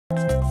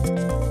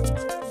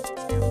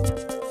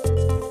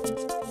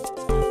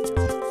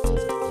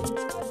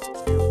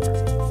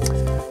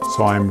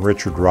So I'm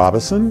Richard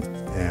Robison,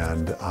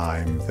 and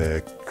I'm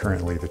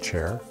currently the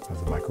chair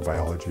of the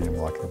Microbiology and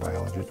Molecular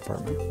Biology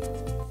Department.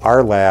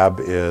 Our lab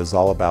is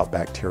all about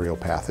bacterial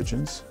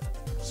pathogens.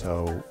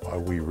 So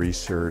we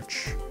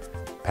research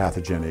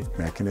pathogenic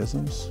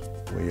mechanisms.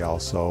 We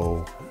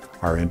also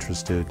are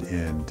interested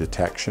in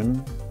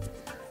detection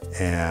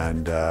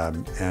and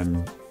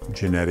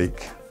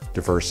genetic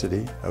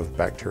diversity of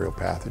bacterial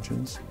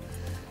pathogens.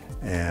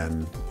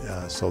 And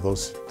so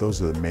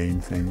those are the main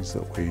things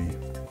that we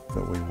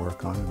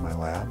work on in my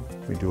lab.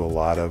 We do a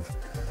lot of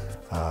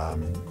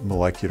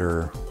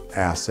molecular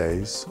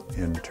assays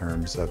in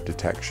terms of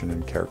detection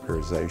and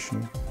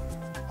characterization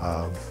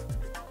of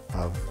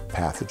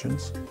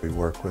pathogens. We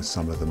work with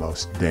some of the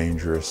most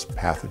dangerous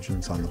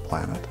pathogens on the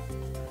planet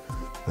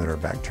that are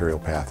bacterial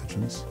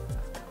pathogens.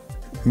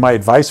 My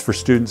advice for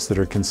students that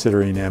are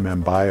considering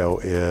MMBIO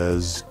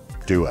is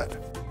do it.